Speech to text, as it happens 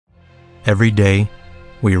Every day,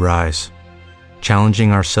 we rise,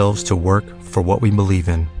 challenging ourselves to work for what we believe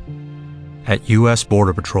in. At U.S.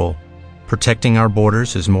 Border Patrol, protecting our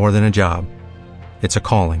borders is more than a job. It's a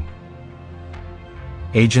calling.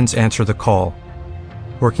 Agents answer the call,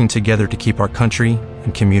 working together to keep our country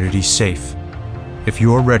and communities safe. If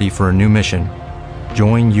you are ready for a new mission,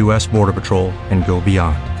 join U.S. Border Patrol and go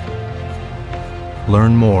beyond.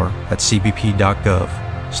 Learn more at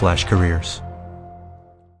cbp.gov/careers.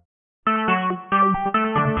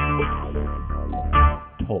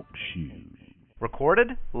 Talk shoes. Recorded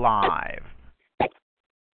live.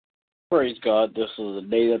 Praise God. This is the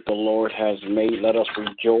day that the Lord has made. Let us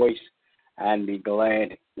rejoice and be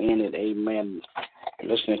glad in it. Amen.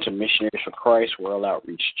 Listening to Missionaries for Christ World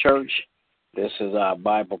Outreach Church. This is our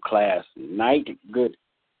Bible class night. Good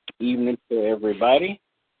evening to everybody.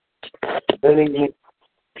 Good evening.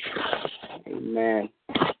 Amen.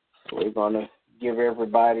 We're going to give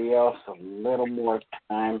everybody else a little more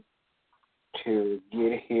time to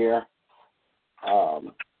get here.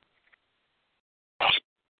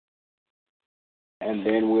 And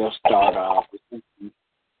then we'll start off.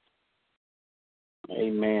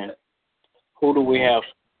 Amen. Who do we have?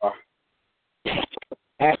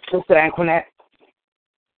 Sister Antoinette.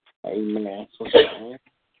 Amen. Sister Ann.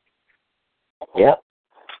 Yep.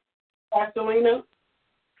 Pastor Lena.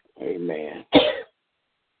 Amen.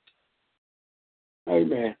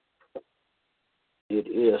 Amen. It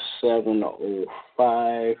is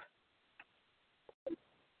 7:05.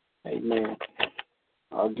 Amen.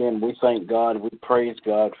 Again, we thank God, we praise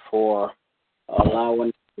God for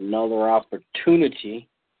allowing another opportunity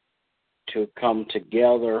to come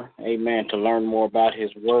together, amen, to learn more about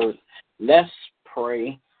His Word. Let's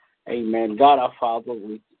pray. Amen. God our Father,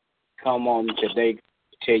 we come on today to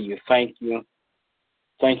tell you thank you.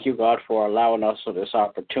 Thank you, God, for allowing us for this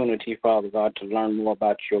opportunity, Father God, to learn more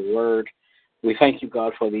about your Word. We thank you,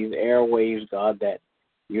 God, for these airwaves, God, that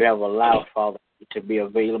you have allowed, Father, to be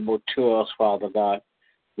available to us, Father God.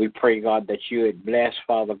 We pray, God, that you would bless,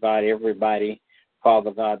 Father God, everybody,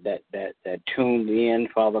 Father God, that tuned in,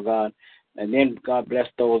 Father God. And then, God, bless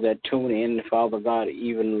those that tune in, Father God,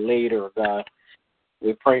 even later, God.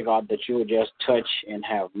 We pray, God, that you would just touch and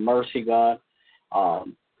have mercy, God.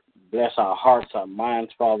 Bless our hearts, our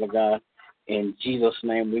minds, Father God. In Jesus'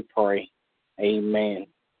 name we pray. Amen.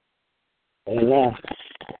 Amen.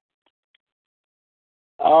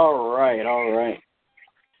 All right.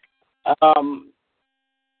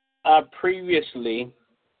 I previously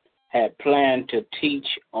had planned to teach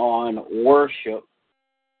on worship.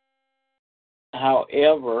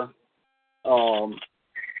 However, our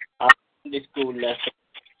Sunday school lesson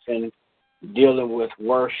been dealing with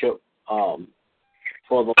worship for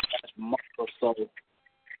the last month or so.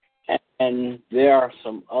 And there are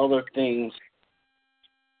some other things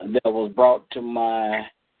that was brought to my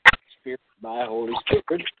spirit by Holy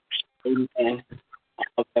Spirit, amen,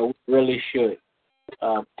 that we really should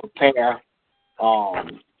prepare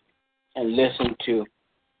and listen to.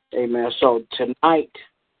 Amen. So tonight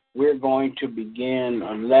we're going to begin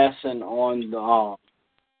a lesson on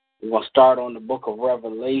we'll start on the book of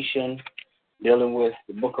Revelation, dealing with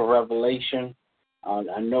the book of Revelation.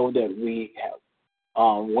 I know that we have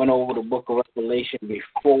went over the book of Revelation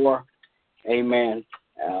before. Amen.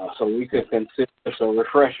 So we could consider this a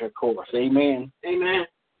refresher course. Amen. Amen.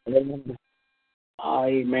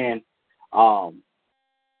 Amen. All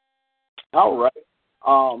right.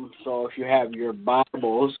 So if you have your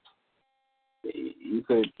Bibles, you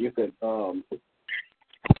could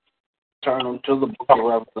turn them to the book of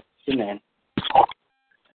Revelation, and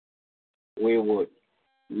we would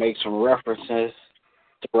make some references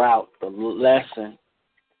throughout the lesson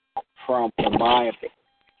from the Bible.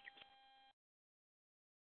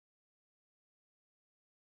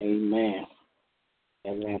 Amen.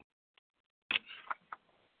 Amen.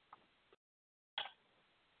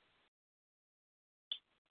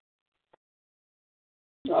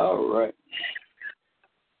 All right.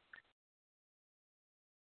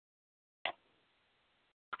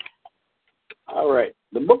 All right.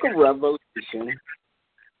 The book of Revelation,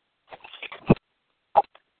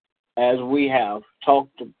 as we have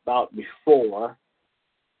talked about before,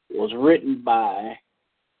 was written by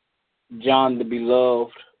John the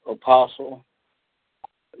Beloved Apostle.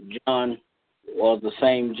 John was the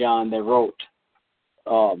same John that wrote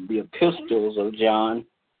the epistles of John,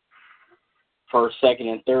 1st, 2nd,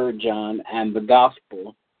 and 3rd John, and the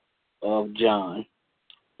Gospel of John.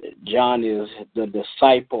 John is the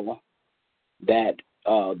disciple that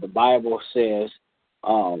the Bible says,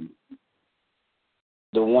 the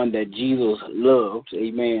one that Jesus loved.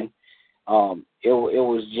 Amen. It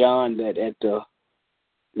was John that at the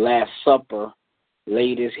Last Supper,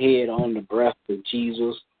 laid his head on the breast of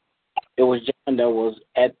Jesus. It was John that was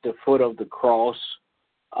at the foot of the cross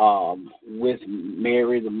with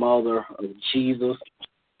Mary, the mother of Jesus.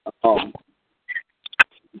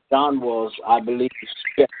 John was, I believe,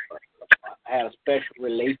 had a special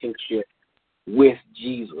relationship with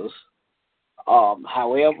Jesus.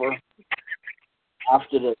 However,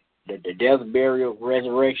 after the death, burial,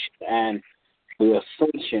 resurrection, and the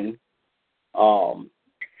ascension,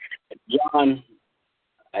 John,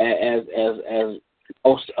 as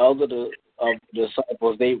most other of the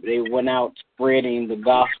disciples, they went out spreading the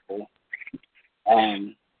gospel.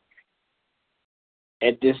 And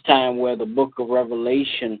at this time where the book of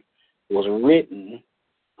Revelation was written,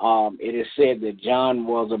 it is said that John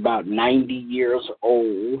was about 90 years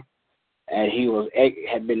old, and he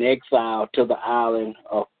had been exiled to the island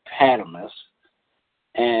of Patmos.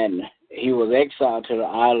 And he was exiled to the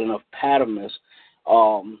island of Patmos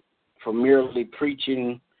for merely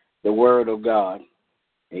preaching the word of God.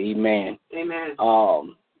 Amen. Amen.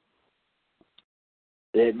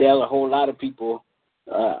 There's a whole lot of people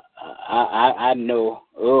I know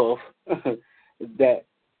of that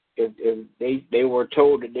if they were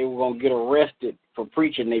told that they were going to get arrested for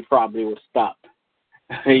preaching, they probably would stop.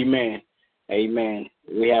 Amen. Amen.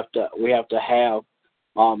 We have to have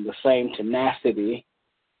the same tenacity,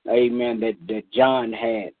 amen, that John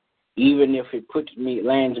had. Even if it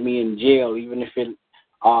lands me in jail, even if it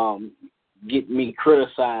get me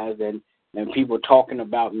criticized and people talking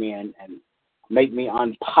about me and make me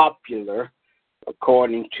unpopular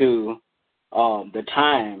according to the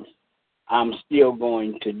times, I'm still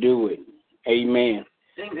going to do it. Amen.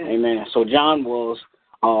 Amen. Amen. So John was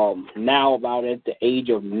now about at the age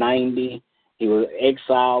of 90. He was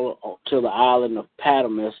exiled to the island of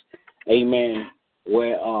Patmos. Amen.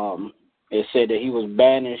 Where it said that he was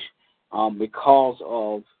banished because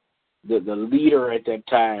of the leader at that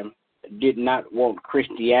time did not want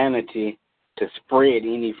Christianity to spread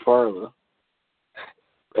any further.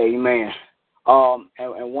 Amen.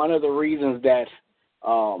 And one of the reasons that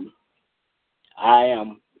I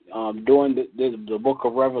am doing the book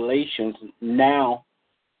of Revelations now,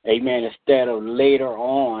 amen, instead of later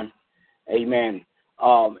on, amen,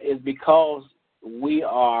 is because we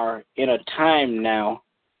are in a time now,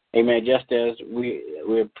 amen, just as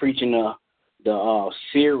we're preaching the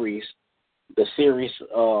series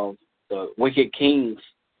of the wicked kings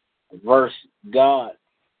versus God.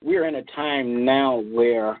 We're in a time now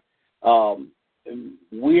where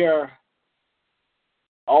we're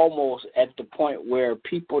almost at the point where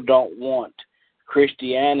people don't want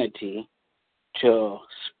Christianity to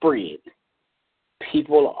spread.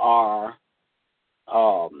 People are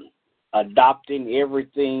adopting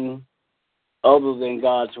everything other than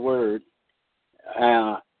God's word,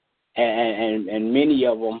 and many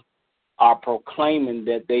of them are proclaiming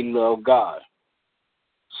that they love God.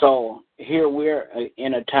 So here we're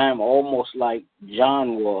in a time almost like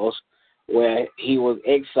John was, where he was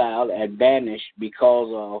exiled and banished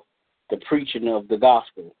because of the preaching of the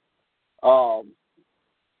gospel.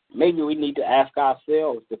 Maybe we need to ask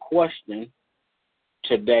ourselves the question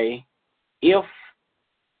today, if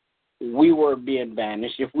we were being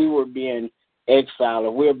banished, if we were being exiled,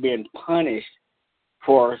 if we were being punished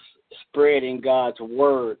for spreading God's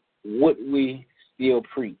word, would we still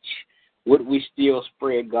preach? Would we still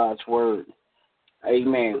spread God's word?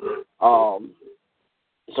 Amen.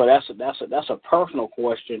 So that's a personal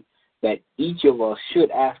question that each of us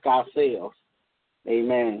should ask ourselves.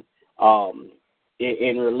 Amen.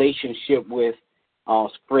 In relationship with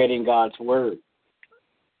spreading God's word.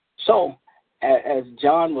 So, as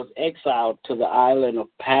John was exiled to the island of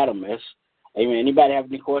Patmos, amen. Anybody have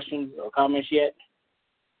any questions or comments yet?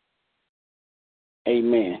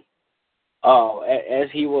 Amen. As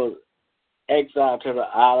he was exiled to the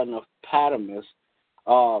island of Patmos,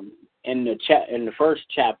 in the first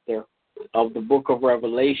chapter of the book of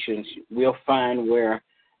Revelations, we'll find where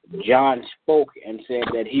John spoke and said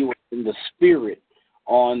that he was in the Spirit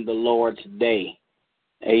on the Lord's day.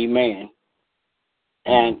 Amen.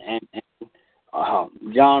 And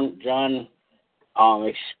John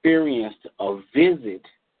experienced a visit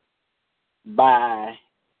by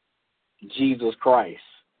Jesus Christ.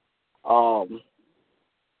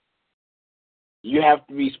 You have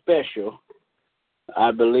to be special, I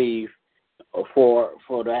believe, for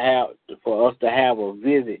us to have a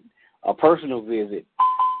visit, a personal visit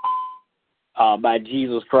by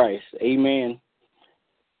Jesus Christ. Amen.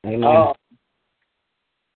 Amen.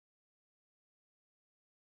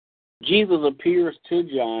 Jesus appears to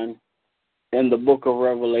John in the book of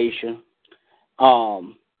Revelation,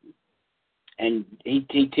 and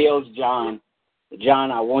he tells John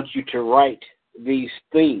John, I want you to write these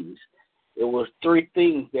things. It was 3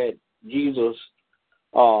 things that Jesus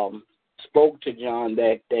spoke to John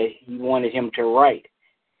that he wanted him to write.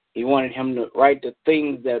 He wanted him to write the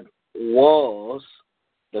things that was,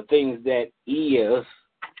 the things that is,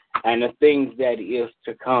 and the things that is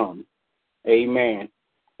to come. Amen.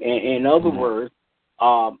 In other words,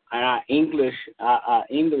 and our English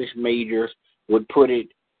majors would put it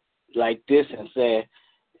like this and say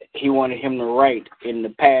he wanted him to write in the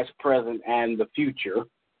past, present, and the future.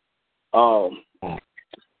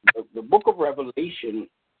 The book of Revelation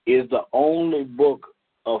is the only book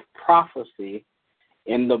of prophecy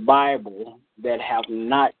in the Bible that have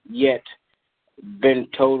not yet been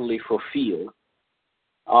totally fulfilled.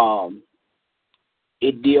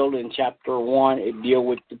 It deals in chapter 1. It deals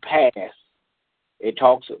with the past. It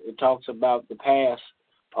talks about the past,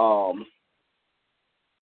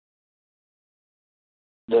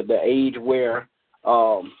 the age where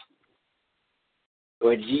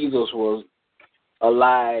Jesus was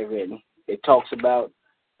alive, and it talks about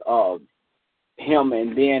him.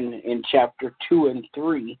 And then in chapter 2 and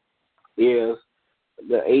 3 is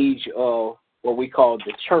the age of what we call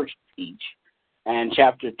the church age. And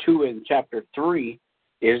chapter 2 and chapter 3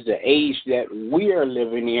 is the age that we are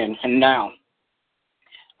living in now.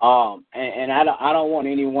 And I don't want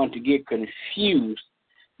anyone to get confused,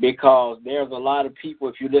 because there's a lot of people,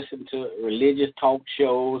 if you listen to religious talk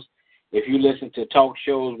shows, if you listen to talk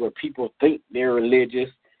shows where people think they're religious,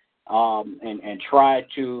 and try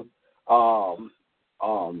to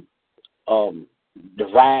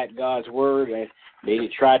divide God's word, and they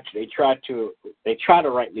try to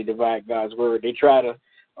rightly divide God's word. They try to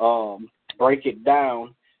break it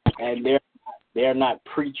down, and they're not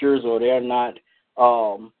preachers, or they're not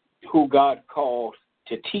who God called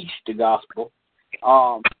to teach the gospel.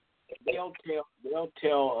 They'll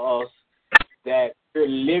tell us that we're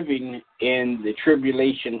living in the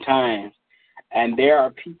tribulation times, and there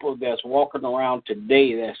are people that's walking around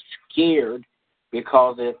today that's scared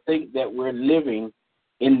because they think that we're living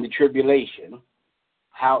in the tribulation.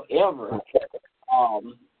 However,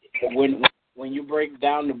 when you break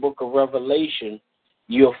down the book of Revelation,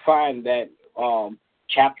 you'll find that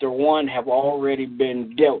chapter 1 have already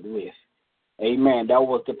been dealt with. Amen. That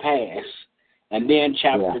was the past. And then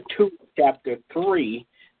chapter 2, chapter 3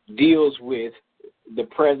 deals with the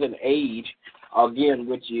present age, again,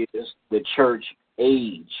 which is the church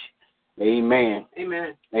age. Amen.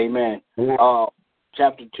 Amen. Amen.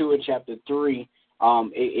 Chapter 2 and chapter 3,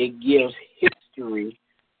 it gives history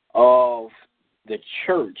of the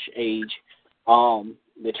church age.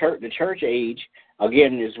 The church age,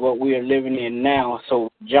 again, is what we are living in now. So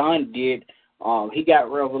John did, he got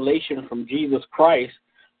revelation from Jesus Christ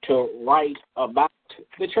to write about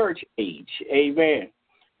the church age. Amen.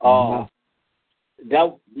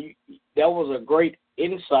 That was a great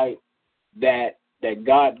insight that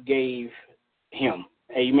God gave him.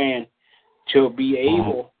 Amen. To be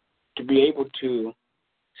able to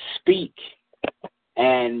speak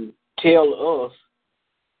and tell us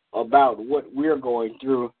about what we're going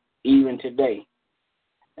through even today.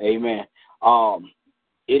 Amen.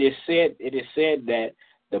 It is said that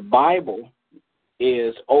the Bible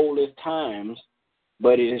is old as times,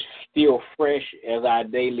 but it is still fresh as our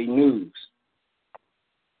daily news.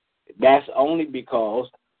 That's only because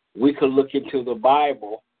we could look into the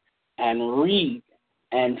Bible and read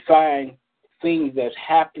and find things that's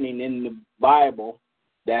happening in the Bible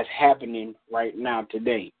that's happening right now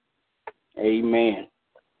today. Amen.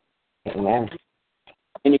 Amen.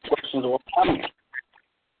 Any questions or comments?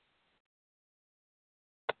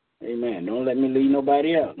 Amen. Don't let me leave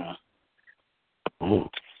nobody out now.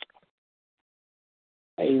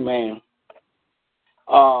 Amen.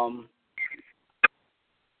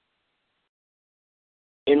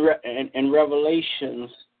 In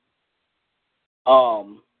Revelations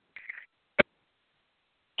 2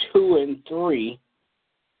 and 3,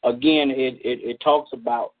 again, it talks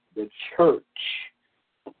about the church.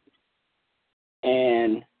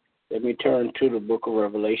 And let me turn to the book of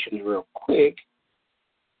Revelations real quick.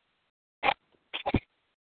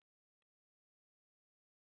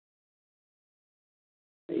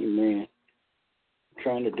 Amen. I'm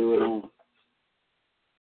trying to do it on.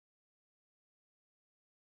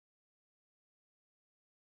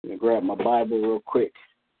 Let me grab my Bible real quick.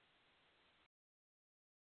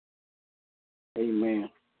 Amen.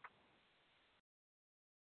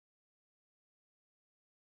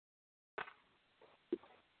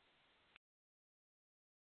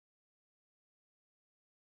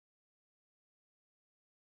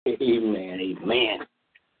 Amen. Amen.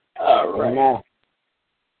 All right. Amen.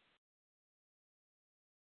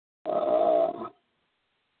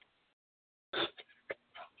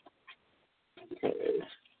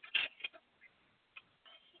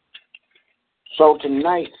 So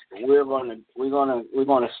tonight we're gonna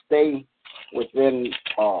stay within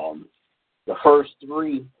the first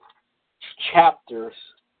 3 chapters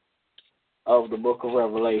of the book of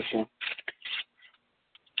Revelation.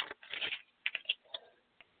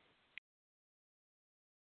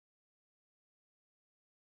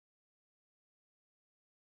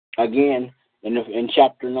 Again, in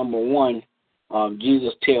chapter number 1,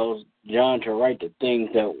 Jesus tells John to write the things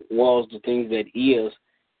that was, the things that is,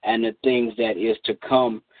 and the things that is to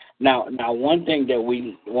come. Now, one thing that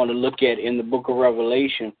we want to look at in the book of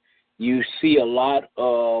Revelation, you see a lot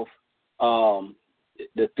of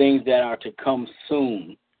the things that are to come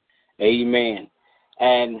soon. Amen.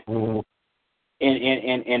 And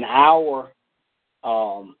in our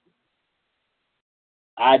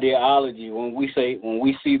ideology, when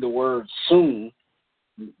we see the word soon,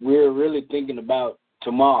 we're really thinking about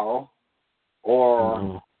tomorrow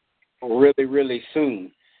or really, really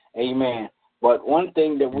soon. Amen. But one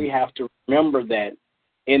thing that we have to remember, that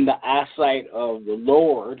in the eyesight of the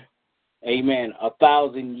Lord, amen,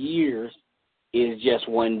 1,000 years is just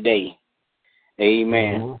one day.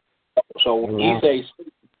 Amen. So when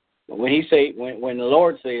the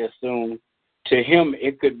Lord says soon, to him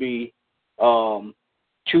it could be 2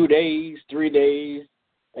 days, 3 days.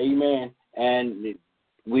 Amen. And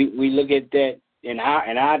we look at that in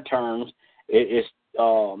our terms, it's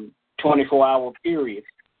 24-hour periods.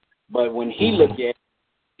 But when he look at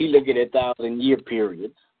 1,000-year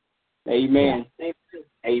periods. Amen.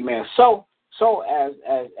 Amen. So as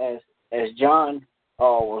John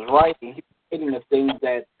was writing, he's writing the things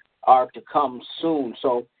that are to come soon.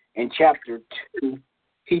 So in chapter 2,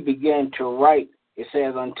 he began to write. It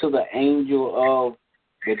says, unto the angel of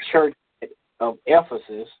the church of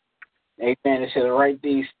Ephesus. Amen. It says, write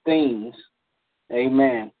these things.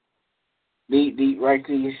 Amen. Write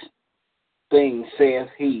these things, saith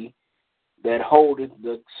he, that holdeth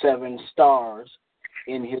the 7 stars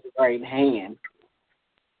in his right hand,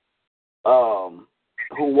 who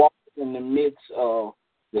walketh in the midst of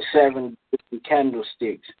the 7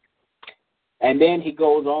 candlesticks. And then he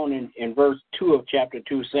goes on in verse 2 of chapter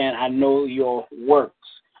 2, saying, I know your works.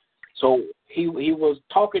 So he was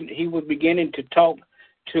beginning to talk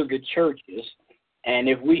to the churches. And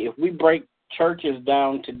if we break churches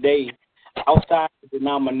down today outside the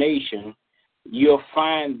denomination, you'll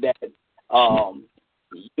find that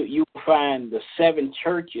you find the 7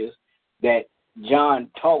 churches that John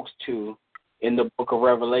talks to in the book of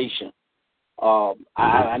Revelation.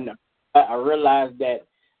 I realize that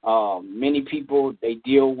many people, they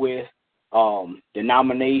deal with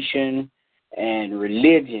denomination and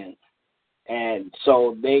religion, and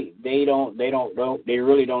so they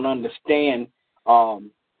really don't understand the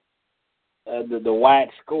wide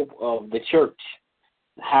scope of the church.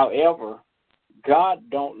 However, God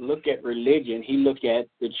don't look at religion. He look at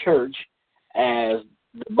the church as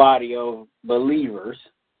the body of believers.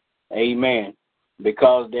 Amen.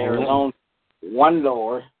 Because there is only one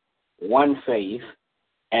Lord, one faith,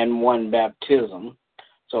 and one baptism.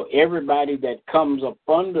 So everybody that comes up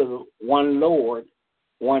under one Lord,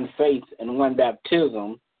 one faith, and one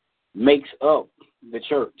baptism makes up the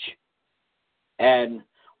church. And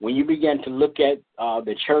when you begin to look at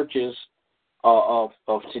the churches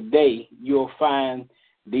of today, you'll find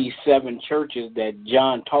these 7 churches that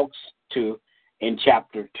John talks to in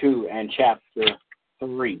chapter 2 and chapter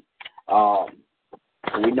 3.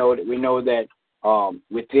 We know that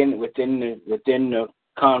within the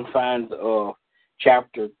confines of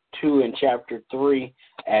chapter 2 and chapter 3,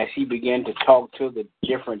 as he began to talk to the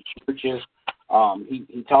different churches,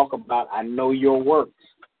 he talked about, I know your works.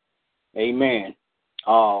 Amen.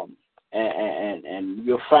 And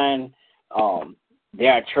you'll find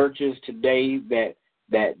there are churches today that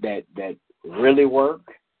really work,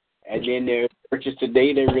 and then there are churches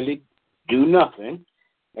today that really do nothing.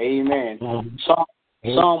 Amen.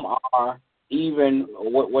 Some are even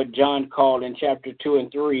what John called in chapter 2 and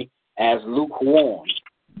 3 as lukewarm.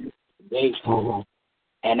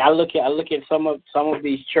 And I look at some of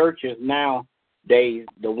these churches nowadays,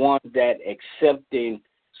 the ones that accepting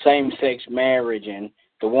same-sex marriage, and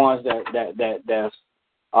the ones that's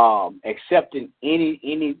accepting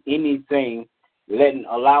anything,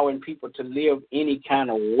 allowing people to live any kind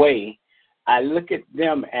of way. I look at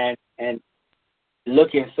them and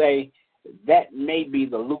look and say, that may be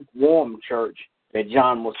the lukewarm church that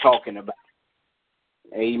John was talking about.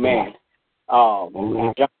 Amen.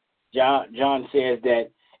 John says that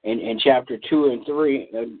in chapter 2 and 3,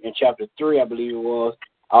 in chapter 3, I believe it was,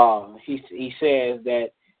 he says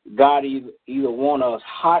that God either want us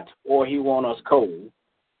hot or he want us cold.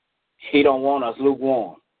 He don't want us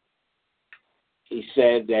lukewarm. he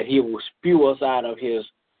said that he will spew us out of his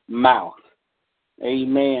mouth.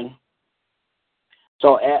 Amen.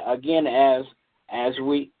 So again, as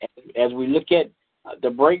we look at the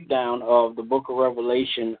breakdown of the book of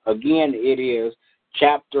Revelation, again, it is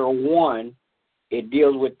chapter 1. It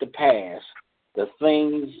deals with the past, the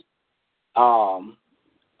things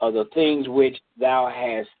the things which thou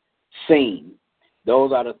hast seen.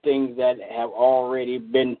 Those are the things that have already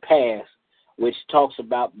been passed, which talks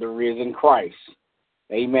about the risen Christ.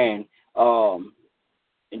 Amen.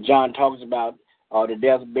 And John talks about the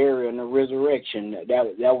death, burial, and the resurrection.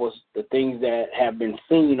 That was the things that have been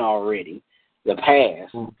seen already, the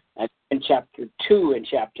past. And in chapter 2 and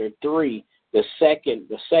chapter 3, the second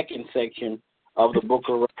section of the book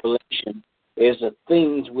of Revelation is the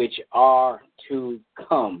things which are to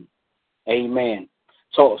come. Amen.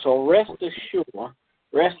 So rest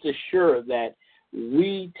assured that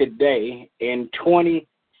we today in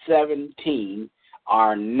 2017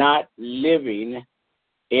 are not living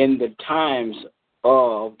in the times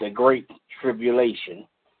of the Great Tribulation.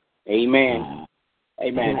 Amen.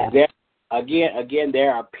 Amen. Again,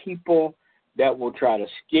 there are people that will try to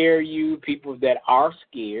scare you, people that are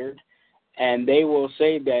scared, and they will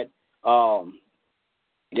say that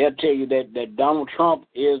they'll tell you that Donald Trump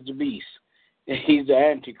is the beast. He's the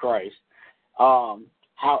Antichrist.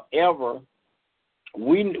 However,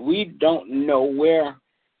 we don't know where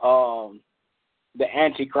the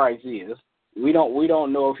Antichrist is. We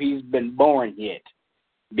don't know if he's been born yet,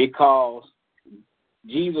 because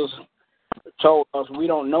Jesus told us we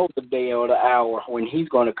don't know the day or the hour when he's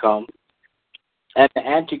going to come, and the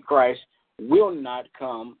Antichrist will not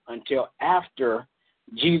come until after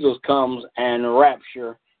Jesus comes and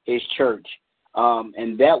rapture his church,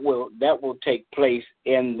 and that will take place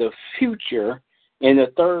in the future, in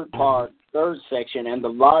the third section and the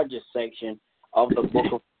largest section of the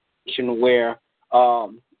book of Revelation, where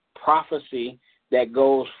prophecy that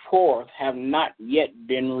goes forth have not yet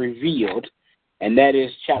been revealed, and that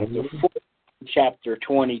is chapter 4, chapter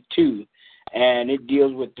 22, and it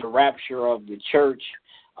deals with the rapture of the church,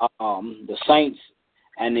 the saints,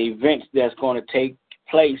 and the events that's going to take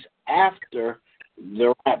place after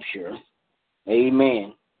the rapture.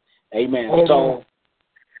 Amen. Amen. So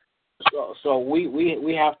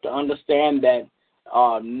we have to understand that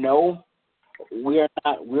no, we're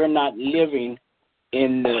not living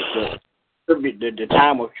in the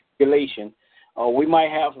time of tribulation. We might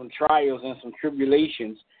have some trials and some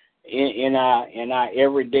tribulations in our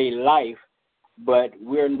everyday life, but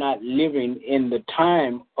we're not living in the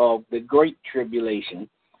time of the Great Tribulation.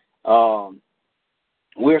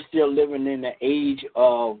 We're still living in the age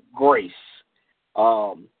of grace,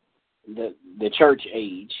 the church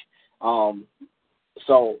age.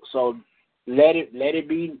 So let it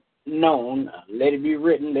be known, let it be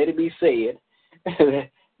written, let it be said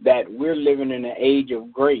that we're living in an age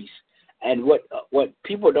of grace. And what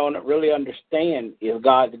people don't really understand is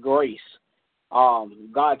God's grace.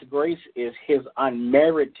 God's grace is his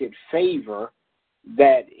unmerited favor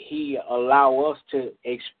that he allow us to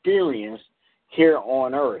experience here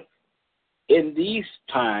on earth. In these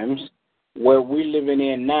times where we're living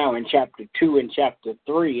in now, in chapter 2 and chapter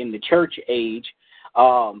 3, in the church age,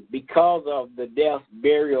 because of the death,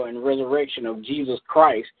 burial, and resurrection of Jesus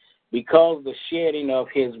Christ, because of the shedding of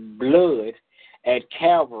his blood at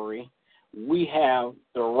Calvary, we have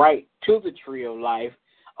the right to the tree of life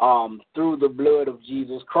through the blood of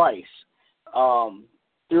Jesus Christ.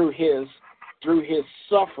 Through his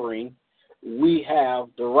suffering, we have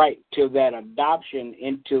the right to that adoption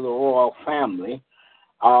into the royal family.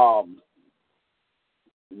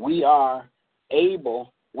 We are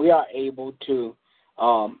able to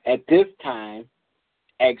at this time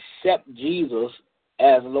accept Jesus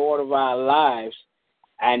as Lord of our lives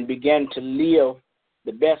and begin to live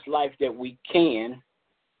the best life that we can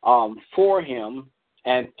for him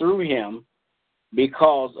and through him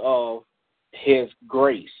because of his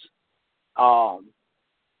grace.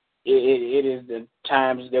 It is the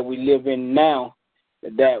times that we live in now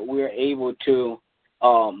that we're able to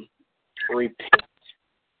repent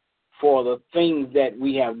for the things that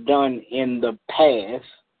we have done in the past.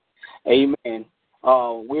 Amen.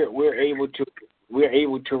 We're able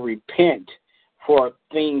to repent for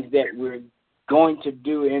things that we're going to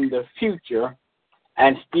do in the future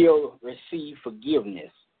and still receive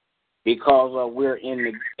forgiveness because we're in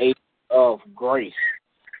the age of grace.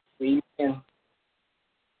 Amen.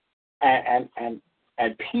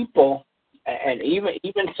 And people, and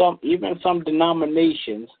even some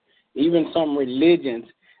denominations, even some religions,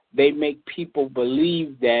 they make people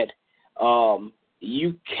believe that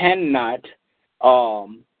you cannot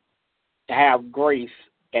have grace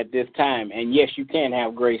at this time. And yes, you can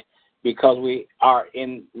have grace because we're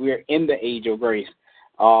in the age of grace.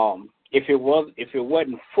 If it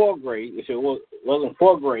wasn't for grace, wasn't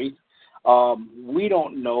for grace, we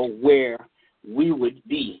don't know where we would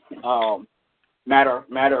be. Matter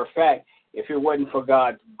of fact, if it wasn't for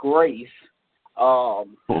God's grace,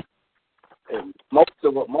 most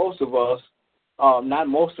of us, not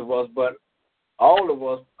most of us, but all of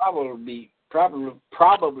us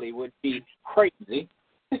probably would be crazy.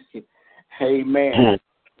 Amen.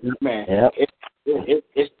 Amen. Yep.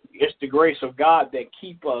 It's the grace of God that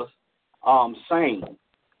keep us sane.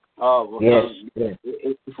 Yes.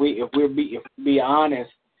 If we be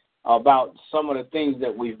honest about some of the things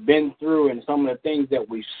that we've been through and some of the things that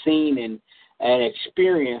we've seen and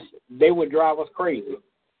experienced, they would drive us crazy.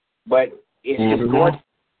 But it's His grace.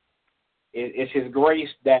 It's His grace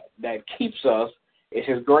that keeps us. It's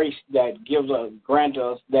His grace that grants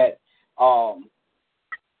us that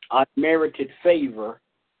unmerited favor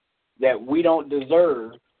that we don't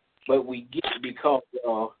deserve, but we get because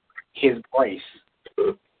of His grace.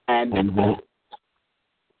 And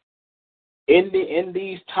in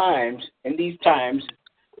these times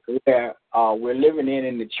where we're living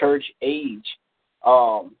in the church age,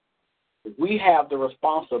 we have the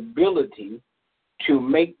responsibility to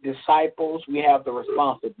make disciples. We have the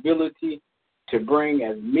responsibility to bring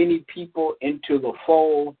as many people into the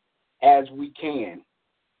fold as we can.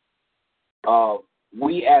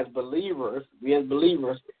 We as believers, we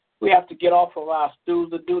have to get off of our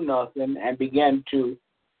stools to do nothing and begin to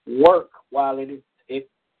work while it is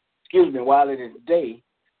day.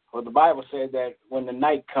 For the Bible says that when the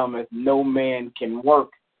night cometh, no man can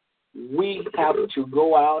work. We have to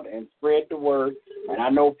go out and spread the word. And I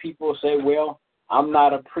know people say, well, I'm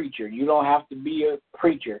not a preacher. You don't have to be a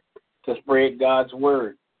preacher to spread God's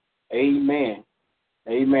word. Amen.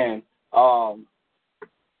 Amen.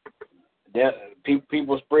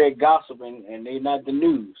 People spread gossip and they're not the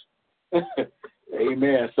news.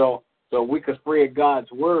 Amen. So we can spread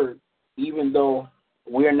God's word even though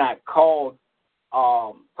we're not called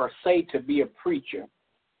per se to be a preacher.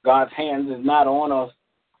 God's hands is not on us.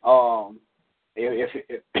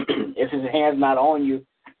 If His hand's not on you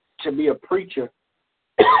to be a preacher,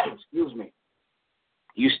 excuse me,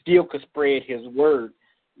 you still could spread His word,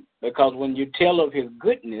 because when you tell of His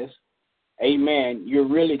goodness, amen, you're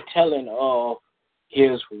really telling of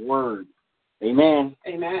His word. Amen.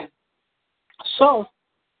 Amen. So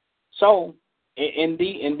in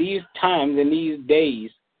these times, in these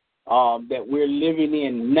days that we're living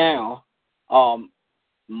in now,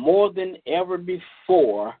 more than ever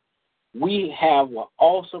before, we have an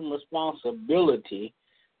awesome responsibility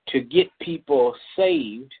to get people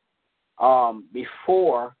saved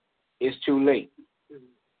before it's too late.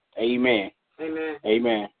 Amen. Amen.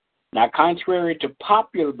 Amen. Now, contrary to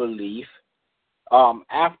popular belief,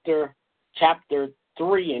 after chapter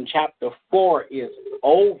 3 and chapter 4 is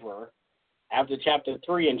over, after chapter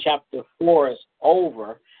 3 and chapter 4 is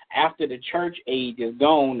over, after the church age is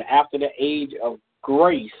gone, after the age of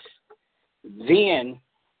grace, then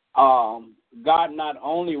God not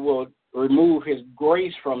only will remove His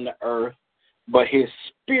grace from the earth, but His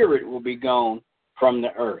Spirit will be gone from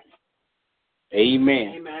the earth.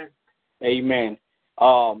 Amen. Amen. Amen.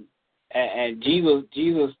 And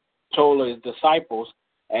Jesus told His disciples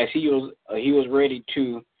as he was ready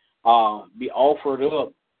to be offered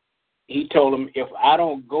up, He told them, if I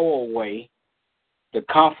don't go away, the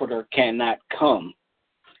Comforter cannot come.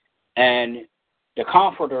 And the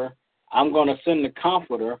Comforter, I'm going to send the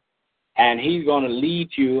Comforter, and He's going to lead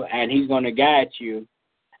you and He's going to guide you,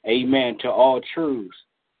 amen, to all truths.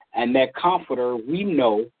 And that Comforter we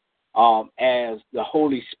know as the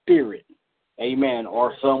Holy Spirit, amen,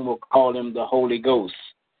 or some will call Him the Holy Ghost,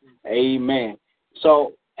 amen.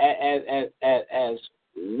 So as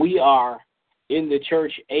we are in the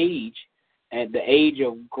church age, at the age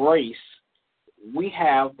of grace, we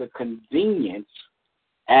have the convenience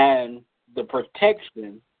and the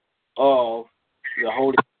protection of the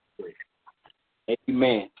Holy Spirit.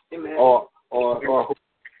 Amen. Amen. Or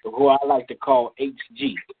who I like to call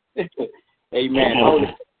HG. Amen.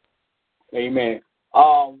 Amen.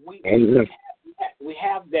 We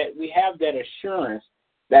have that assurance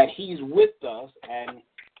that He's with us and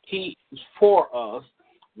He is for us.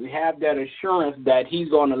 We have that assurance that He's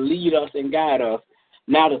going to lead us and guide us.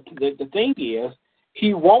 Now, the thing is,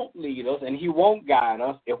 He won't lead us and He won't guide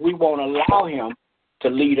us if we won't allow Him to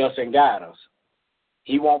lead us and guide us.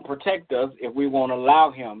 He won't protect us if we won't allow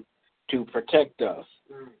Him to protect us.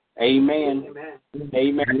 Amen.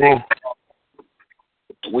 Amen. Amen.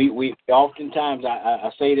 We oftentimes, I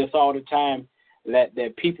say this all the time,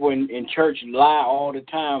 that people in church lie all the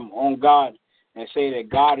time on God and say that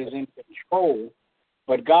God is in control,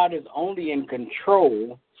 but God is only in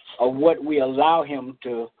control of what we allow Him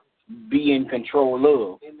to be in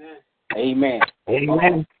control of. Amen.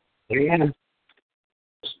 Amen. Amen.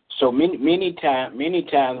 So many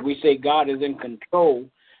times we say God is in control,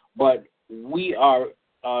 but we are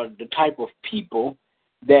the type of people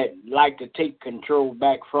that like to take control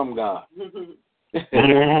back from God.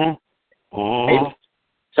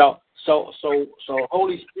 So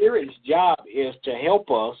Holy Spirit's job is to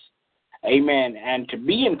help us, amen, and to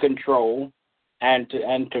be in control and to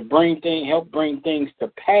help bring things to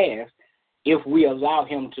pass if we allow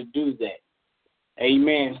Him to do that.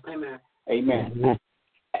 Amen. Amen. Amen.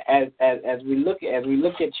 As we look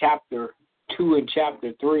at chapter 2 and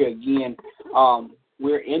chapter 3 again,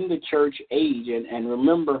 we're in the church age, and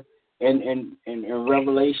remember in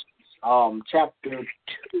Revelation chapter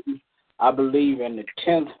 2, I believe in the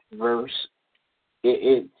 10th verse,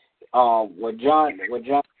 where John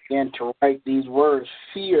began to write these words: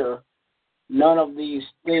 fear none of these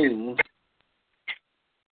things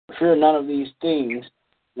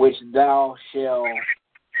which thou shalt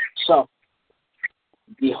suffer.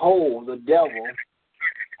 Behold, the devil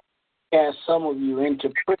cast some of you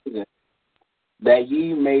into prison, that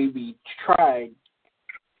ye may be tried.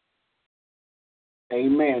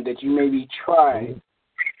 Amen. That you may be tried.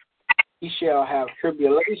 He shall have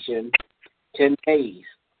tribulation 10 days.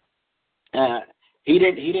 He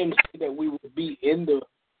didn't say that we would be in the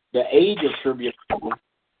age of tribulation.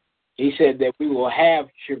 He said that we will have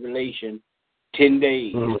tribulation 10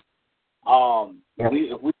 days. If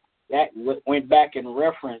we went back and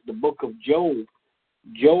referenced the book of Job,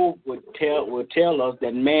 Job would tell us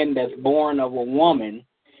that man that's born of a woman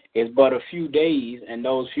is but a few days, and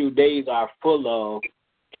those few days are full of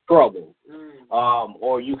trouble,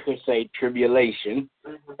 or you could say tribulation.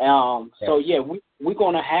 So yeah, we're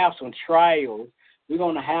going to have some trials. We're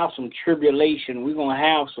going to have some tribulation. We're going to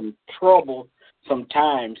have some trouble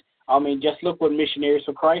sometimes. I mean, just look what Missionaries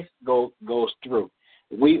for Christ goes through.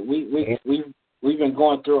 We've been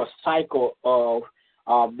going through a cycle of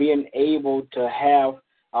being able to have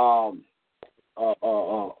a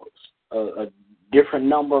different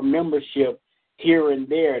number of membership here and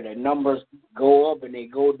there. The numbers go up and they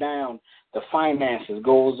go down. The finances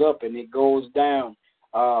goes up and it goes down.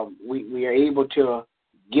 We are able to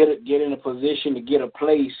get in a position to get a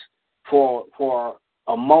place for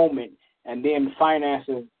a moment, and then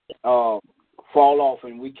finances fall off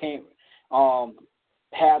and we can't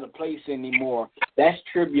have a place anymore. That's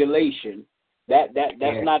tribulation. That's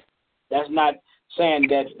not saying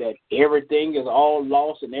that everything is all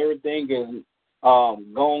lost and everything is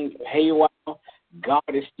going haywire.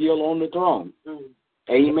 God is still on the throne.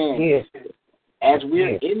 Amen. Yes. As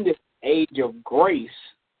we're in this age of grace,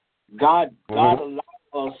 God allows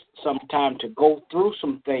us sometime to go through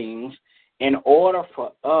some things in order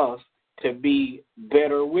for us to be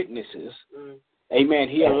better witnesses. Amen.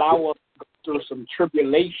 He allows us to go through some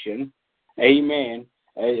tribulation. Amen.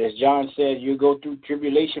 As John said, you go through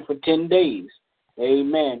tribulation for 10 days.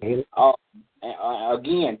 Amen.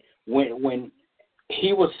 Again, when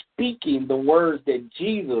he was speaking the words that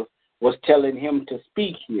Jesus was telling him to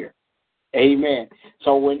speak here. Amen.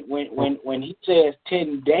 So when he says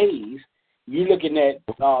 10 days, you're looking at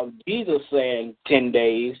Jesus saying 10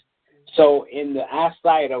 days. So in the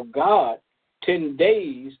eyesight of God, 10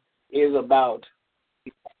 days is about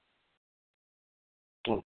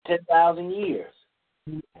 10,000 years.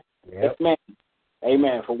 Yep. Amen.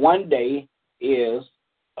 Amen. For one day is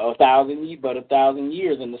 1,000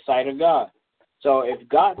 years in the sight of God. So if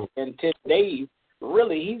God in 10 days,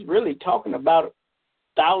 really, he's really talking about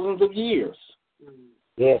thousands of years.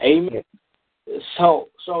 Yes. Amen. Yes. So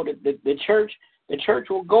the church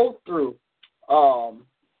will go through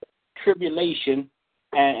tribulation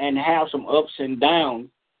and have some ups and downs.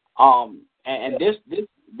 And this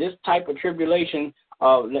type of tribulation,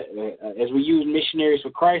 as we use Missionaries for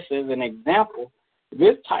Christ as an example,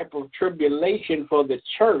 this type of tribulation for the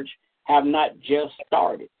church have not just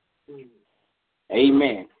started.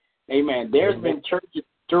 Amen. Amen. There's been churches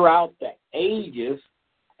throughout the ages,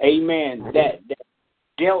 amen, that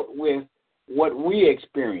dealt with what we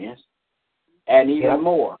experienced and even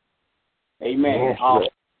more. Amen.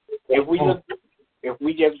 If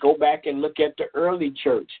we just go back and look at the early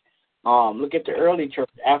church,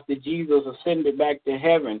 after Jesus ascended back to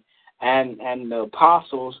heaven and the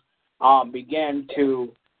apostles began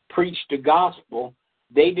to preach the gospel,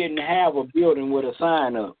 they didn't have a building with a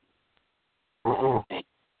sign up. Amen.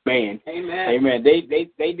 Amen. Amen. They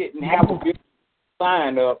didn't have a building with a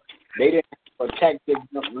sign up. They didn't have a protected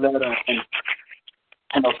letter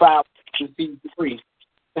and a 501c3.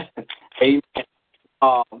 Amen.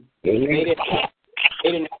 They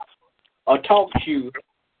didn't have a talk show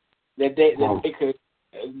that they could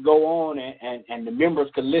go on and the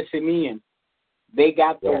members could listen in. They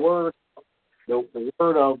got the word, the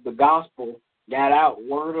word of the gospel got out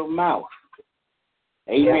word of mouth.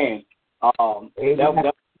 Amen. That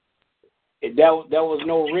was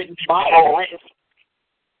no written Bible.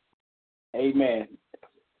 Amen.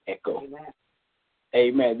 Echo.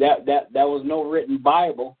 Amen. That was no written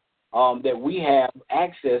Bible that we have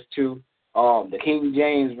access to. The King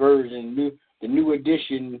James Version, the New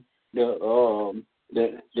Edition, the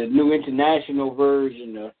New International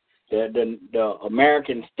Version, the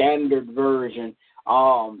American Standard Version,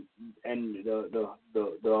 and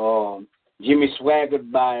the Jimmy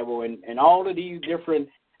Swaggart Bible, and all of these different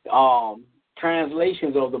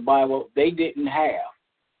translations of the Bible they didn't have.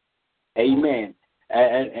 Amen.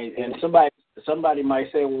 And somebody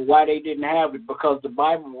might say, well, why they didn't have it? Because the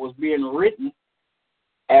Bible was being written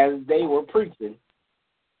as they were preaching.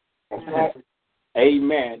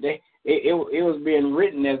 Amen. It was being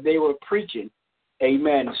written as they were preaching.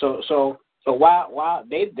 Amen. So why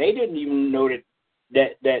they didn't even know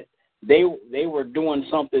that they were doing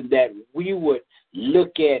something that we would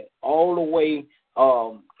look at all the way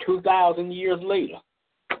 2,000 years later.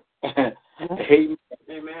 Amen.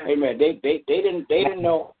 Amen. They didn't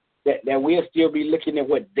know that we'll still be looking at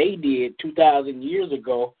what they did 2,000 years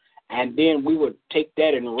ago, and then we would take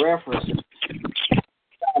that in reference and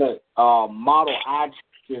try to model our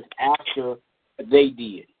churches after they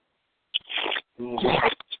did. Amen.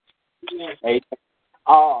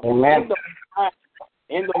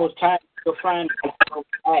 In those times, you'll find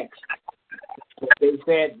Acts. They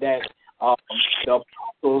said that the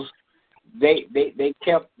apostles they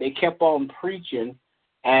kept on preaching,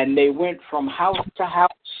 and they went from house to house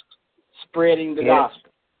spreading the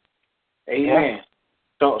gospel. Amen.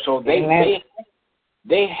 So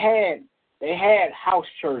they had house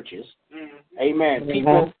churches. Amen.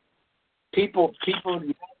 People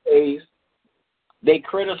nowadays, they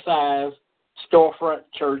criticize storefront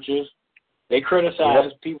churches. They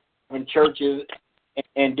criticize people in churches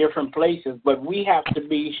in different places, but we have to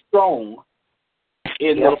be strong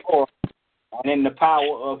in the Lord and in the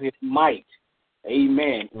power of His might.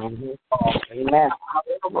 Amen. Amen.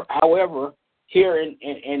 However, here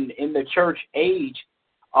in the church age,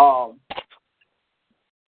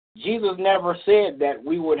 Jesus never said that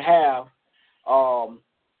we would have all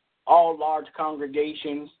large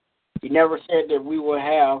congregations. He never said that we would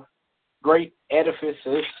have great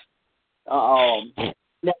edifices.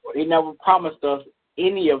 He never promised us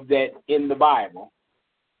any of that in the Bible.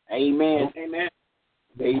 Amen. Amen.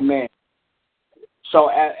 Amen. So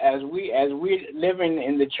as we're living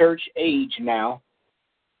in the church age now,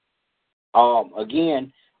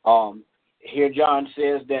 again, here John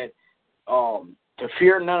says that to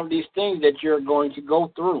fear none of these things that you're going to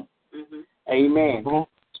go through. Amen.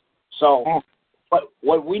 So,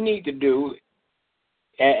 what we need to do,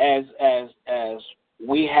 as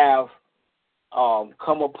we have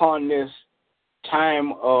come upon this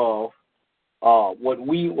time of what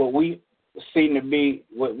we seem to be,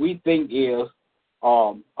 what we think is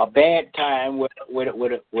a bad time with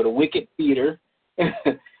a wicked leader.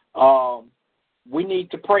 We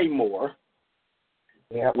need to pray more.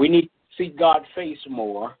 We need to seek God's face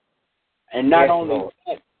more, and not only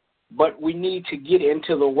that, but we need to get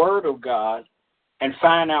into the Word of God and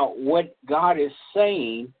find out what God is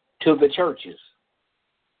saying to the churches.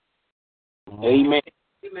 Amen.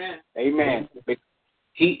 Amen. Amen.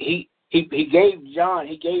 He gave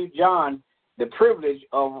John the privilege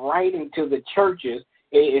of writing to the churches.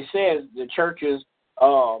 It says the churches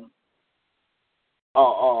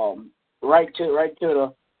right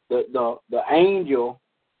to the angel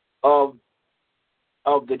of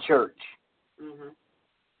the church.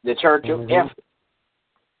 The church of Ephesus.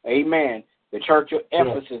 Amen. The church of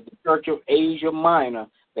Ephesus, the church of Asia Minor,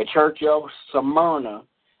 the church of Smyrna.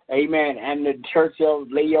 Amen. And the church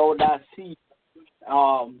of Laodicea.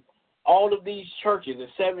 All of these churches, the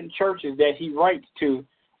 7 churches that he writes to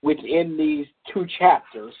within these 2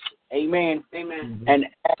 chapters. Amen. Amen. And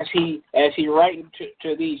as he writes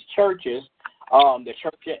to these churches, the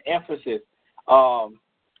church of Ephesus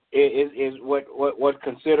is what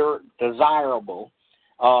considered desirable.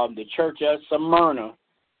 The church of Smyrna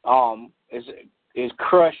is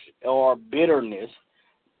crush or bitterness.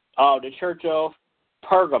 The church of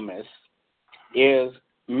Pergamos is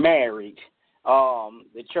married.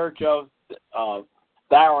 The church of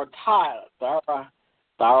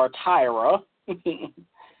Thyatira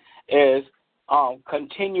is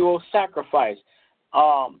continual sacrifice.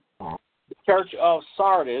 church of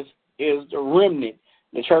Sardis is the remnant.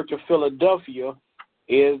 The church of Philadelphia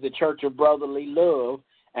is the church of brotherly love.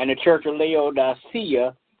 And the church of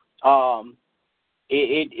Laodicea,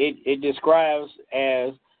 it describes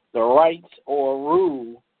as the rights or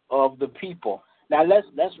rule of the people. Now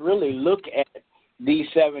let's really look at these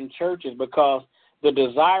 7 churches, because the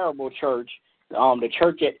desirable church, the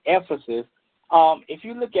church at Ephesus, if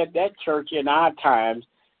you look at that church in our times,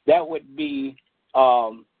 that would be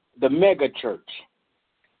the mega church,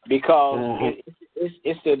 because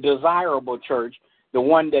it's the desirable church, the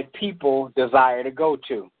one that people desire to go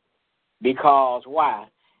to. Because why?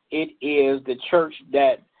 It is the church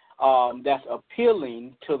that that's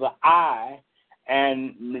appealing to the eye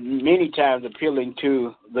and many times appealing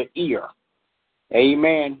to the ear.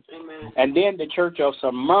 Amen. Amen. And then the church of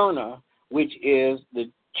Smyrna, which is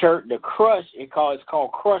the church, the crushed, it's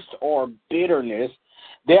called crushed or bitterness.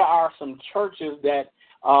 There are some churches that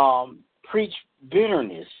preach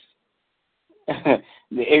bitterness.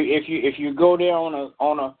 if you go there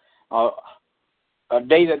on a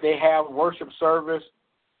day that they have worship service,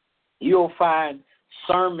 you'll find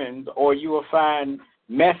sermons or you will find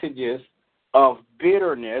messages of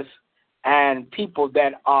bitterness and people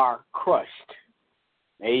that are crushed.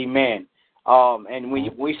 Amen. And when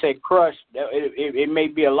we say crushed, it may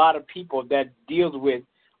be a lot of people that deals with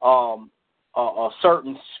a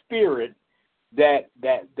certain spirit that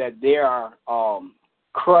they are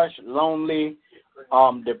crushed, lonely,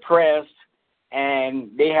 depressed, and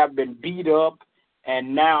they have been beat up,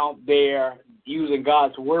 and now they're using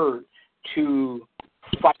God's word to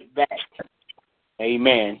fight back.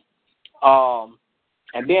 Amen.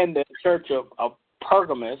 And then the church of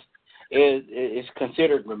Pergamos is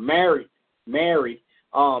considered married,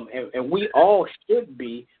 and we all should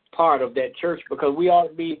be part of that church, because we ought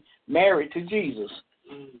to be married to Jesus.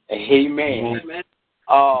 Amen.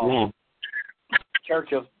 Amen.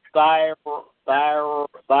 Church of Thyatira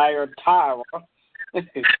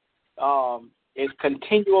is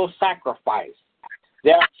continual sacrifice.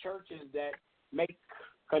 There are churches that make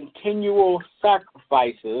continual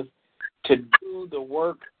sacrifices to do the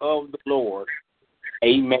work of the Lord.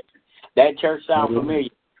 Amen. That church sounds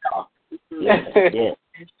familiar. Yes.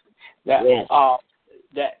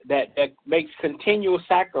 That makes continual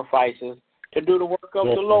sacrifices to do the work of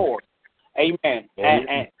the Lord. Amen.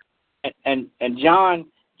 And John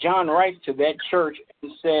writes to that church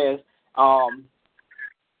and says,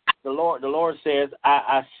 the Lord says,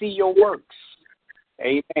 I see your works.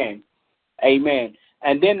 Amen. Amen.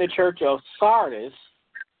 And then the church of Sardis,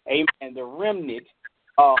 amen, the remnant,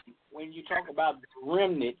 when you talk about the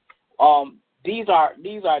remnant, these are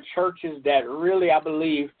churches that really, I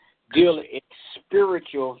believe, deal in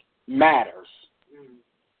spiritual matters.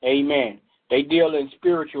 Amen. They deal in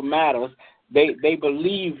spiritual matters. They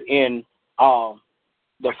believe in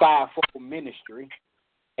the fivefold ministry.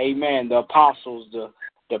 Amen. The apostles, the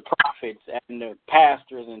prophets, and the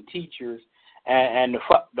pastors and teachers, and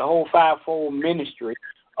the whole fivefold ministry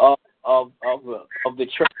of the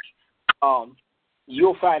church.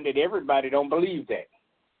 You'll find that everybody don't believe that.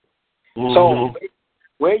 Mm-hmm. So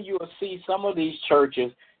where you'll see some of these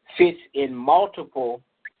churches fits in multiple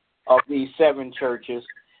of these 7 churches,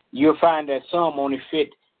 you'll find that some only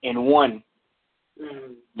fit in one.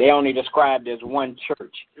 Mm-hmm. They only described as one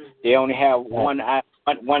church. Mm-hmm. They only have one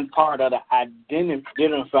part of the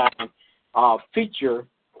identifying feature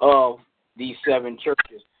of these 7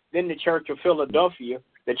 churches. Then the church of Philadelphia,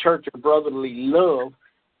 the church of brotherly love,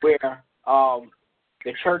 where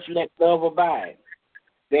the church let love abide.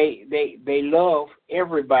 They love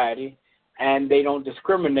everybody, and they don't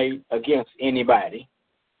discriminate against anybody.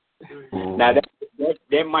 Mm-hmm. Now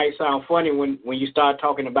that might sound funny when you start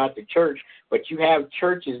talking about the church, but you have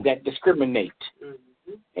churches that discriminate.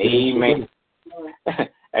 Mm-hmm. Amen.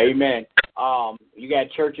 Amen. You got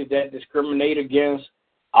churches that discriminate against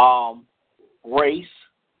race.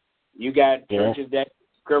 You got churches that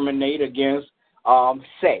discriminate against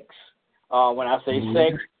sex. When I say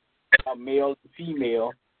sex, male and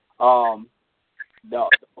female,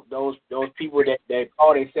 those people that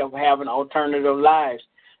call themselves having alternative lives,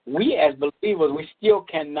 we as believers, we still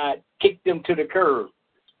cannot kick them to the curb.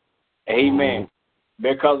 Amen.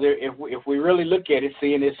 Because if we really look at it,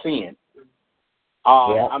 sin is sin.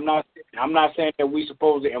 I'm not saying that we're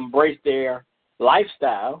supposed to embrace their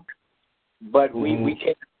lifestyle, but we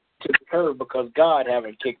kick them to the curb because God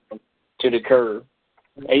haven't kicked them to the curb.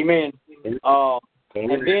 Amen. And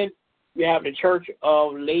then you have the church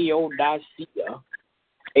of Laodicea.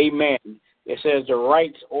 Amen. It says the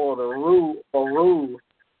rights or the rule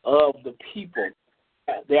of the people.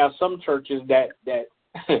 There are some churches that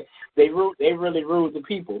they really rule the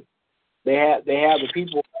people. They have the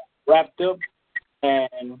people wrapped up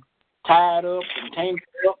and tied up and tangled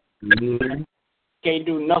up. Mm-hmm. Can't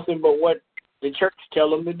do nothing but what the church tell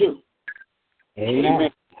them to do.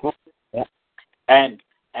 Amen. And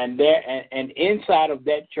inside of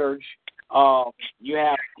that church, you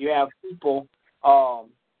have people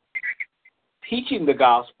teaching the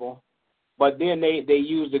gospel, but then they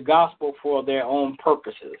use the gospel for their own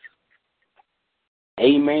purposes.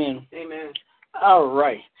 Amen. Amen. All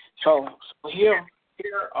right. So here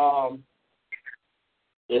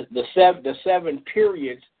is the seven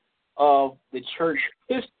periods of the church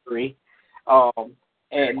history,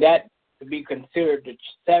 and that to be considered the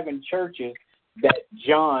seven churches that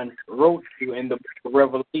John wrote to in the book of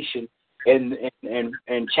Revelation in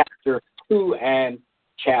chapter 2 and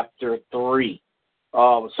chapter 3.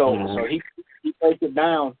 So he breaks it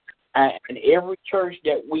down, and every church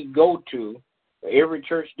that we go to, every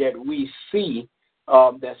church that we see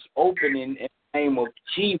that's open in the name of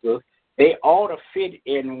Jesus, they ought to fit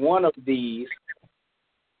in one of these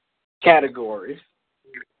categories.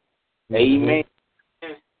 Amen.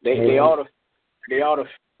 They ought to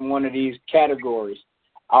fit in one of these categories.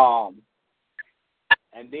 And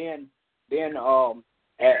then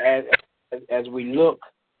as we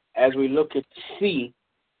look at see,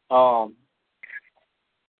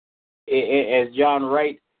 as John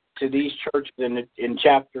writes to these churches in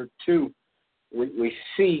chapter 2, we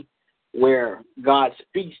see where God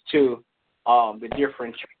speaks to the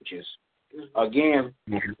different churches. Again,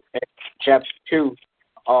 in chapter 2,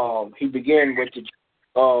 he began with the church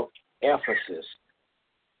of Ephesus.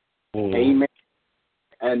 Amen.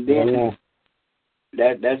 And then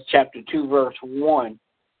that's chapter 2, verse 1.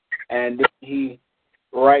 And then he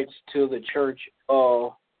writes to the church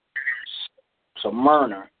of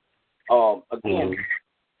Smyrna. Again,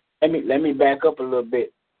 let me back up a little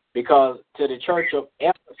bit, because to the church of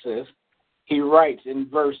Ephesus, he writes in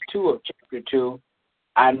verse 2 of chapter 2,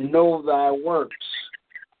 I know thy works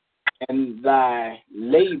and thy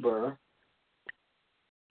labor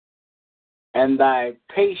and thy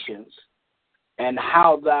patience, and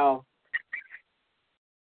how thou,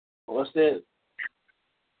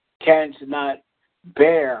 canst not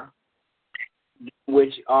bear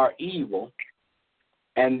which are evil,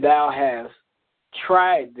 and thou hast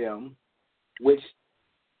tried them which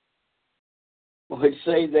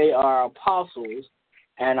say they are apostles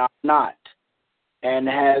and are not, and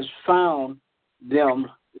has found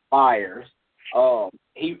them liars.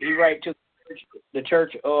 He writes to the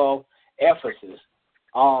church of Ephesus.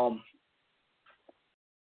 I'm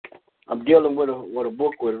dealing with a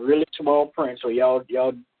book with really small print, so y'all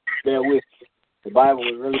bear with me. The Bible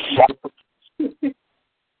is really small print.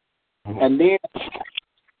 And then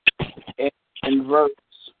in verse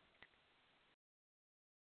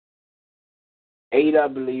 8, I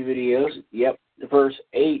believe it is. Yep, verse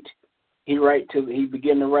 8. He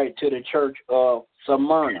began to write to the church of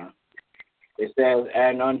Smyrna. It says,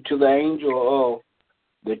 and unto the angel of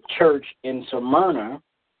the church in Smyrna,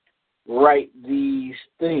 write these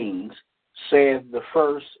things, says the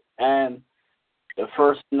first and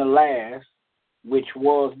the last, which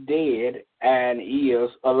was dead and is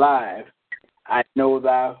alive. I know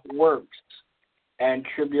thy works and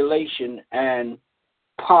tribulation and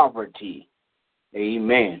poverty.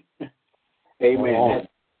 Amen. Amen.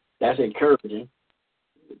 That's encouraging.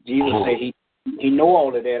 Jesus said he know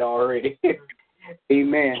all of that already.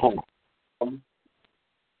 Amen.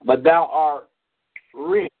 But thou art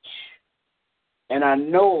rich, and I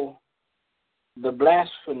know the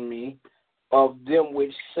blasphemy of them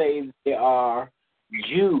which say they are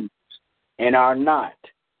Jews and are not,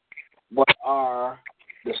 but are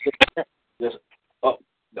the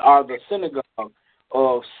synagogue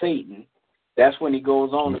of Satan. That's when he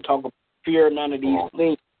goes on to talk about fear none of these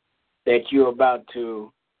things that you're about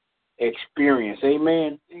to experience.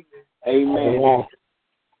 Amen. Amen.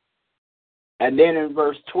 And then in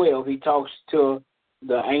verse 12, he talks to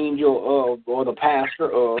the angel of, or the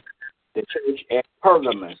pastor of the church at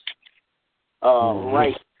Pergamos,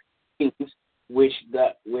 right? Things which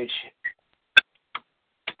has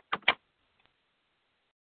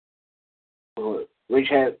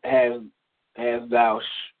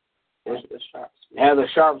a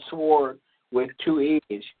sharp sword with two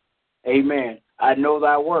edges. Amen. I know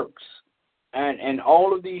thy works. And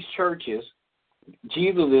all of these churches,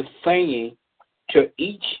 Jesus is saying to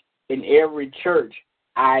each and every church,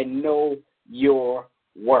 I know your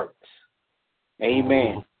works.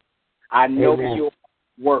 Amen. I know your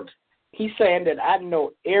works. He's saying that I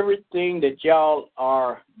know everything that y'all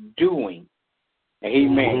are doing.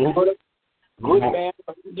 Amen. Good, bad,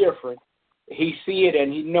 or different. He see it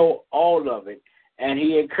and he know all of it. and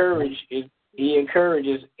he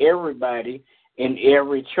encourages everybody in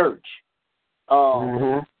every church.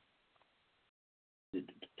 And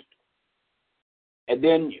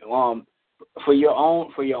then for your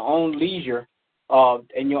own leisure,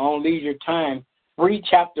 in your own leisure time, read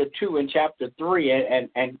chapter 2 and chapter 3,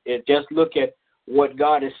 and just look at what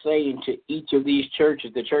God is saying to each of these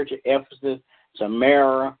churches: the church of Ephesus,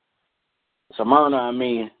 Smyrna,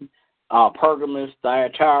 Pergamos,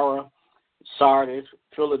 Thyatira, Sardis,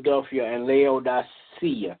 Philadelphia, and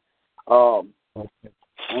Laodicea.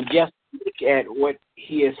 And just look at what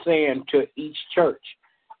he is saying to each church.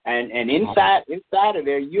 And inside of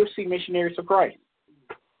there, you'll see missionaries for Christ.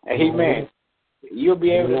 Amen. You'll be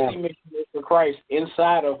able to see missionaries for Christ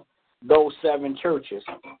inside of those 7 churches.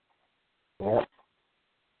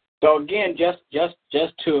 So again, just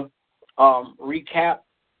to recap,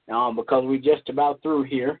 because we're just about through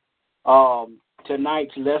here.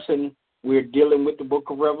 Tonight's lesson, we're dealing with the book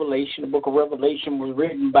of Revelation. The book of Revelation was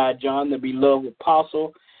written by John, the beloved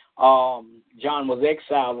apostle. John was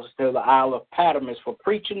exiled to the Isle of Patmos for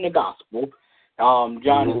preaching the gospel.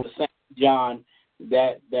 John is the same John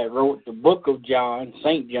that wrote the book of John,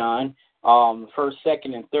 St. John, first,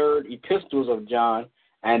 second, and third epistles of John,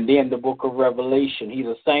 and then the book of Revelation. He's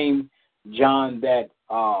the same John that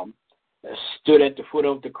stood at the foot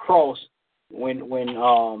of the cross when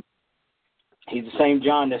he's the same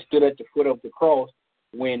John that stood at the foot of the cross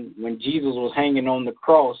when Jesus was hanging on the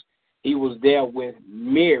cross. He was there with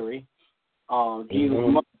Mary, Jesus'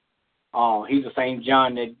 mother. He's the same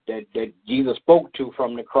John that Jesus spoke to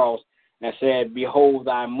from the cross and said, "Behold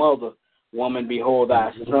thy mother, woman, behold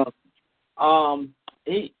thy son."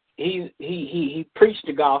 He preached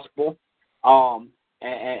the gospel, and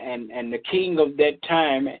the king of that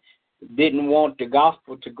time didn't want the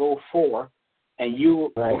gospel to go forth. And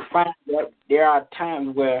you will find that there are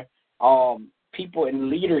times where people in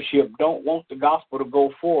leadership don't want the gospel to go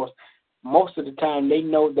forth. Most of the time, they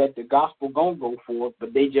know that the gospel gonna go forth,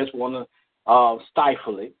 but they just want to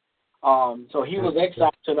stifle it. So he was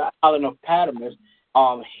exiled to the island of Patmos.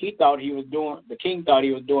 The king thought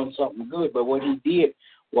he was doing something good, but what he did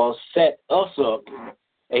was set us up,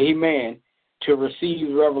 amen, to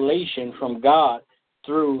receive revelation from God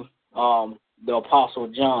through the Apostle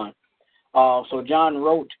John. So John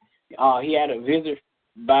wrote, he had a visit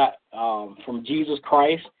from Jesus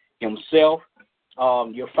Christ himself.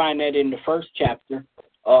 You'll find that in the first chapter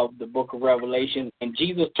of the book of Revelation. And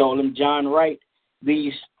Jesus told him, John, write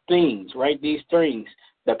these things,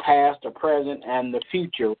 the past, the present, and the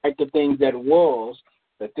future. Write the things that was,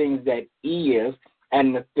 the things that is,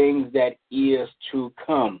 and the things that is to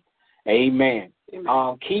come. Amen.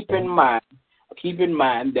 Keep in mind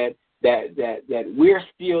that we're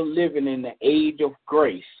still living in the age of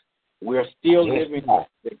grace. We're still living in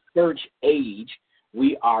the church age.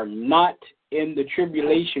 We are not in the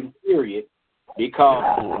tribulation period,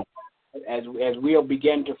 because as we'll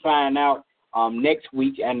begin to find out next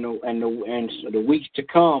week and the weeks to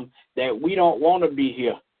come, that we don't want to be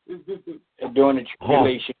here during the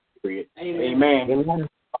tribulation period. Amen.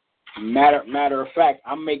 Matter of fact,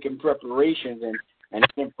 I'm making preparations and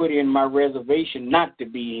put in my reservation not to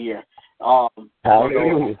be here.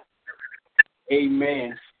 Amen.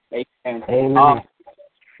 Amen.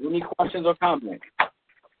 Any questions or comments?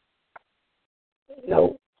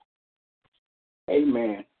 No.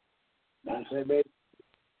 Amen.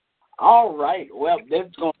 All right. Well,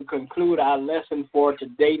 that's going to conclude our lesson for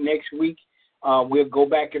today. Next week, we'll go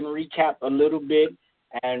back and recap a little bit,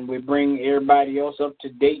 and we bring everybody else up to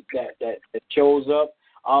date that shows up.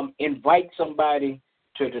 Invite somebody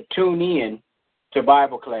to tune in to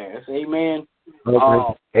Bible class. Amen.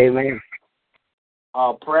 Amen.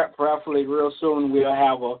 Prayerfully, real soon we'll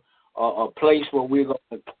have a place where we're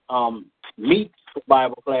going to meet for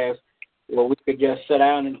Bible class, where we could just sit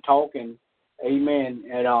down and talk and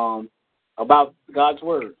about God's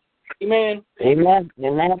word. Amen. Amen.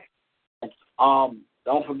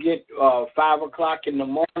 Don't forget 5 o'clock in the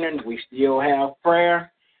morning we still have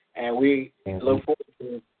prayer, and we look forward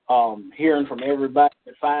to hearing from everybody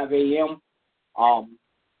at 5 a.m.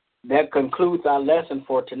 That concludes our lesson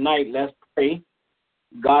for tonight. Let's pray.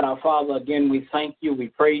 God, our Father, again, we thank you, we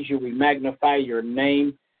praise you, we magnify your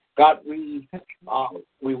name. God, we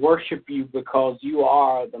worship you because you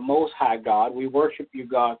are the Most High God. We worship you,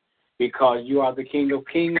 God, because you are the King of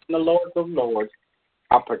Kings and the Lord of Lords,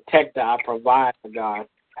 our protector, our provider, God.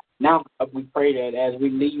 Now, God, we pray that as we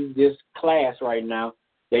leave this class right now,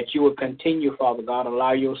 that you will continue, Father God,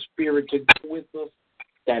 allow your spirit to go with us,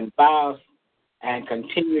 stand by us, and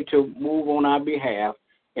continue to move on our behalf.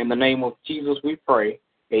 In the name of Jesus we pray.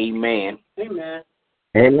 Amen. Amen.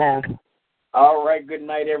 All right. Good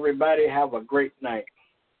night, everybody. Have a great night.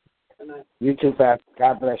 Good night. You too, Pastor.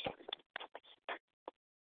 God bless you.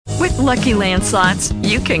 With Lucky Land Slots,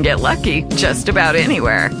 you can get lucky just about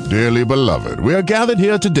anywhere. Dearly beloved, we are gathered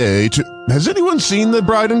here today to... Has anyone seen the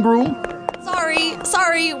bride and groom?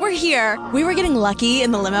 Sorry, we're here. We were getting lucky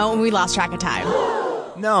in the limo and we lost track of time.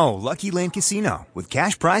 No, Lucky Land Casino, with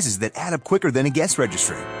cash prizes that add up quicker than a guest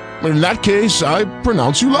registry. In that case, I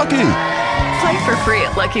pronounce you lucky. Play for free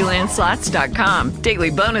at LuckyLandSlots.com.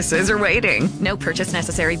 Daily bonuses are waiting. No purchase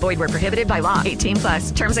necessary. Void where prohibited by law.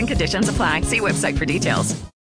 18+. Terms and conditions apply. See website for details.